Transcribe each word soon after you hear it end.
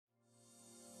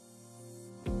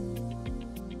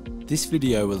This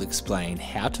video will explain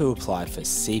how to apply for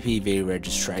CPV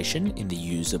registration in the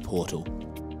user portal.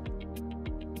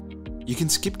 You can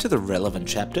skip to the relevant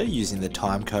chapter using the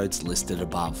timecodes listed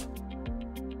above.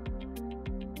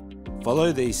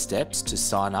 Follow these steps to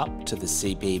sign up to the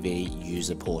CPV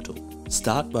user portal.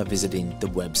 Start by visiting the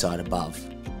website above,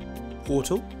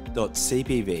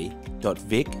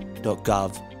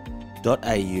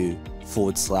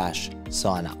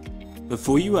 portal.cpv.vic.gov.au/sign up.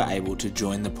 Before you are able to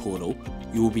join the portal,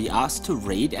 you will be asked to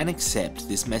read and accept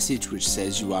this message which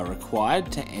says you are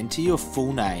required to enter your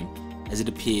full name as it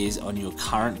appears on your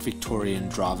current Victorian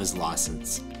driver's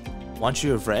license. Once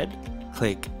you have read,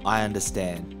 click I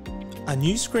understand. A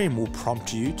new screen will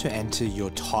prompt you to enter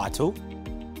your title,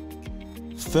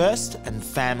 first and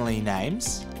family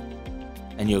names,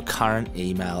 and your current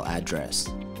email address.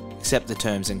 Accept the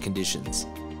terms and conditions.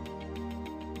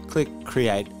 Click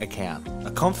Create Account.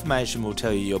 A confirmation will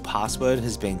tell you your password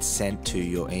has been sent to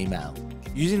your email.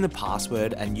 Using the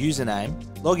password and username,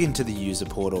 log into the user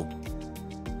portal.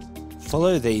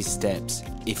 Follow these steps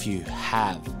if you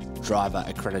have driver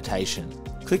accreditation.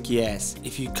 Click Yes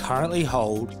if you currently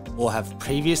hold or have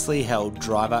previously held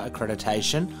driver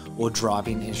accreditation or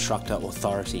driving instructor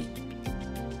authority,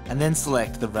 and then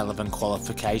select the relevant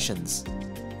qualifications.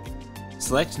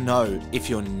 Select No if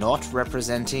you're not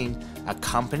representing a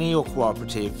company or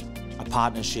cooperative, a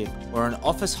partnership, or an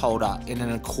office holder in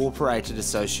an incorporated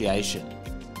association.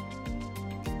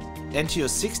 Enter your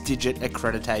 6-digit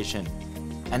accreditation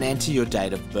and enter your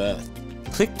date of birth.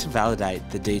 Click to validate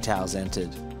the details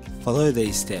entered. Follow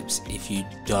these steps if you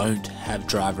don't have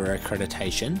driver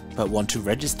accreditation but want to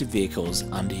register vehicles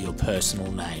under your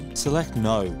personal name. Select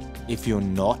No if you're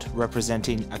not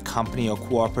representing a company or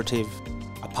cooperative,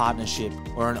 a partnership,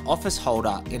 or an office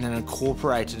holder in an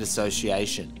incorporated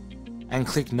association, and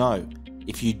click No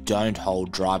if you don't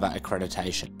hold driver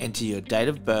accreditation. Enter your date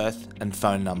of birth and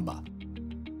phone number.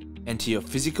 Enter your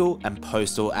physical and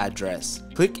postal address.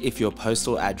 Click if your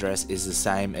postal address is the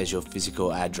same as your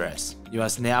physical address. You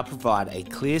must now provide a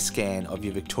clear scan of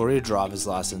your Victoria driver's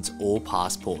license or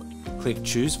passport. Click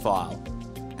Choose File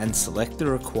and select the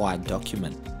required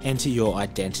document. Enter your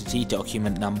identity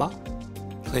document number.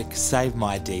 Click Save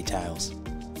My Details.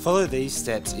 Follow these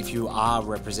steps if you are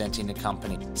representing a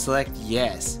company. Select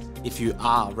Yes if you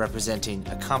are representing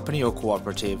a company or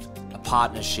cooperative, a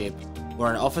partnership, or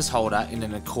an office holder in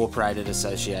an incorporated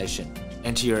association.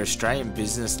 Enter your Australian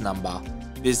business number,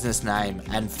 business name,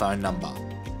 and phone number.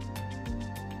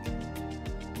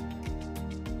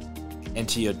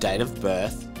 Enter your date of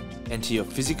birth. Enter your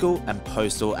physical and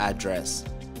postal address.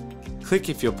 Click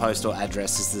if your postal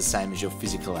address is the same as your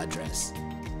physical address.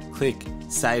 Click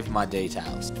Save My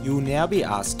Details. You will now be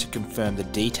asked to confirm the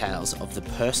details of the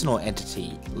person or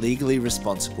entity legally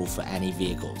responsible for any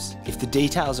vehicles. If the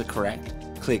details are correct,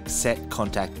 click Set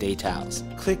Contact Details.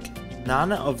 Click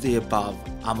None of the above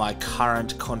are my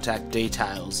current contact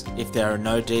details if there are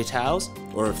no details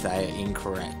or if they are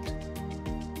incorrect.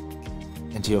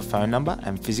 Enter your phone number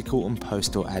and physical and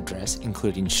postal address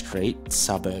including street,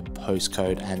 suburb,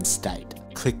 postcode and state.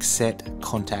 Click Set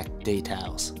Contact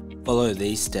Details. Follow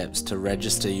these steps to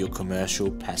register your commercial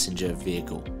passenger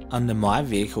vehicle. Under My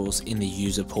Vehicles in the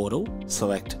user portal,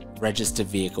 select Register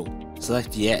Vehicle.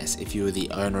 Select Yes if you are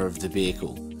the owner of the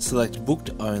vehicle. Select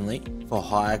Booked Only for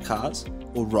hire cars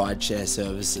or rideshare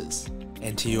services.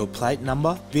 Enter your plate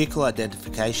number, vehicle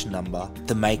identification number,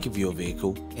 the make of your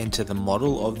vehicle, enter the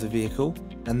model of the vehicle,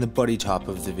 and the body type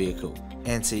of the vehicle.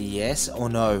 Answer yes or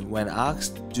no when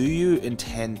asked, do you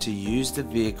intend to use the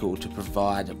vehicle to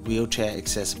provide wheelchair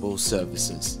accessible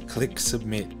services? Click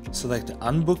Submit. Select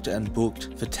Unbooked and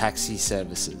Booked for taxi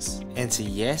services. Answer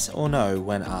yes or no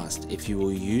when asked if you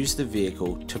will use the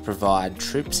vehicle to provide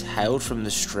trips hailed from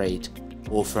the street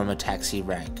or from a taxi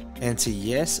rank. Answer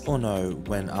yes or no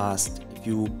when asked if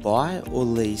you will buy or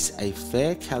lease a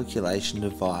fare calculation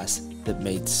device that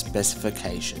meets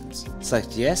specifications.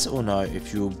 Select yes or no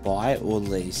if you will buy or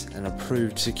lease an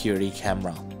approved security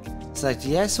camera. Select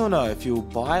yes or no if you will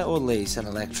buy or lease an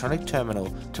electronic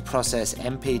terminal to process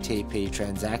MPTP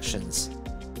transactions.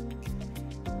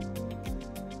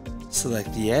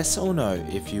 Select yes or no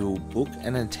if you will book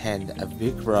and attend a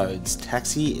Vic Roads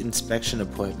taxi inspection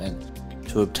appointment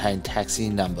to obtain taxi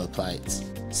number plates.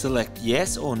 Select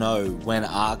yes or no when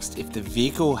asked if the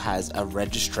vehicle has a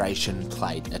registration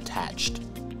plate attached.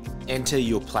 Enter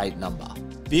your plate number,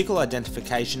 vehicle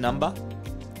identification number,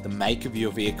 the make of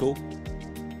your vehicle,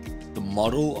 the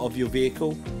model of your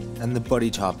vehicle, and the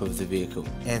body type of the vehicle.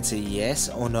 Answer yes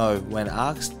or no when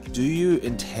asked, do you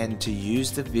intend to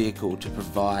use the vehicle to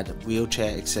provide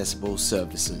wheelchair accessible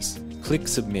services? Click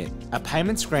Submit. A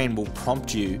payment screen will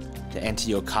prompt you to enter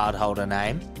your cardholder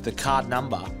name, the card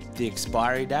number, the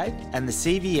expiry date, and the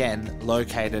CVN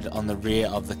located on the rear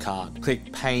of the card.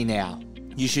 Click Pay Now.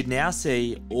 You should now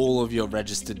see all of your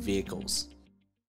registered vehicles.